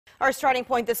Our starting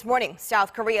point this morning,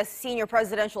 South Korea's senior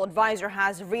presidential advisor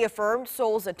has reaffirmed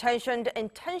Seoul's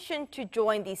intention to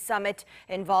join the summit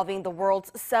involving the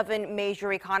world's 7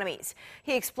 major economies.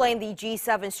 He explained the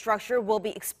G7 structure will be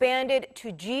expanded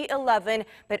to G11,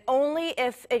 but only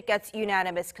if it gets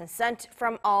unanimous consent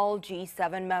from all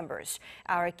G7 members.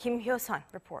 Our Kim Hyo-sun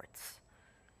reports.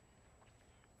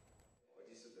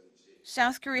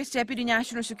 South Korea's Deputy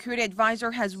National Security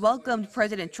Advisor has welcomed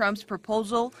President Trump's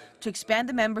proposal to expand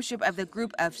the membership of the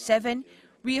Group of 7,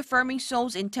 reaffirming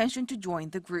Seoul's intention to join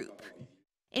the group.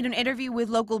 In an interview with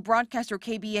local broadcaster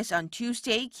KBS on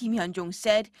Tuesday, Kim Hyun-chong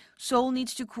said Seoul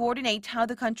needs to coordinate how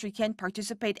the country can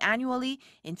participate annually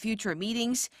in future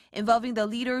meetings involving the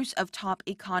leaders of top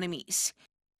economies.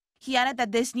 He added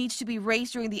that this needs to be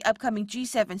raised during the upcoming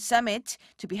G7 summit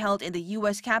to be held in the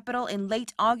U.S. capital in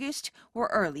late August or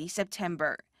early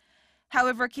September.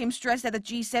 However, Kim stressed that the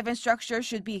G7 structure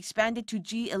should be expanded to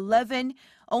G11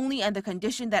 only on the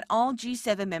condition that all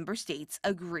G7 member states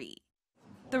agree.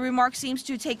 The remark seems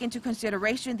to take into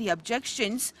consideration the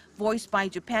objections voiced by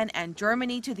Japan and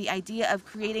Germany to the idea of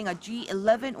creating a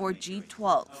G11 or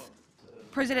G12.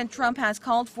 President Trump has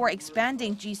called for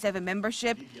expanding G7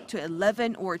 membership to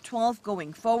 11 or 12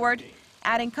 going forward,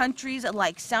 adding countries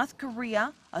like South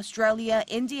Korea, Australia,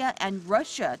 India, and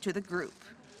Russia to the group.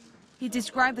 He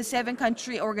described the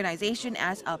 7-country organization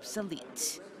as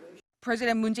obsolete.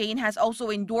 President Moon Jae-in has also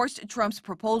endorsed Trump's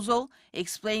proposal,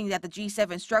 explaining that the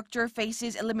G7 structure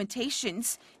faces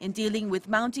limitations in dealing with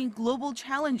mounting global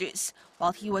challenges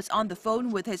while he was on the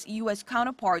phone with his U.S.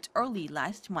 counterpart early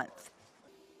last month.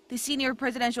 The senior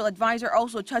presidential advisor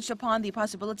also touched upon the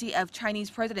possibility of Chinese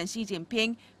President Xi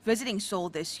Jinping visiting Seoul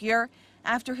this year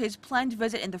after his planned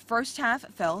visit in the first half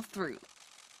fell through.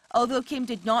 Although Kim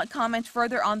did not comment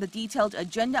further on the detailed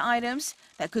agenda items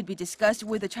that could be discussed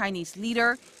with the Chinese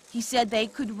leader, he said they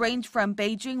could range from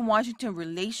Beijing-Washington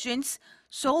relations,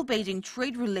 Seoul-Beijing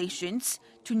trade relations,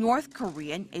 to North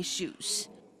Korean issues.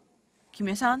 Kim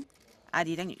Hyun-chong,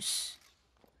 Arirang News.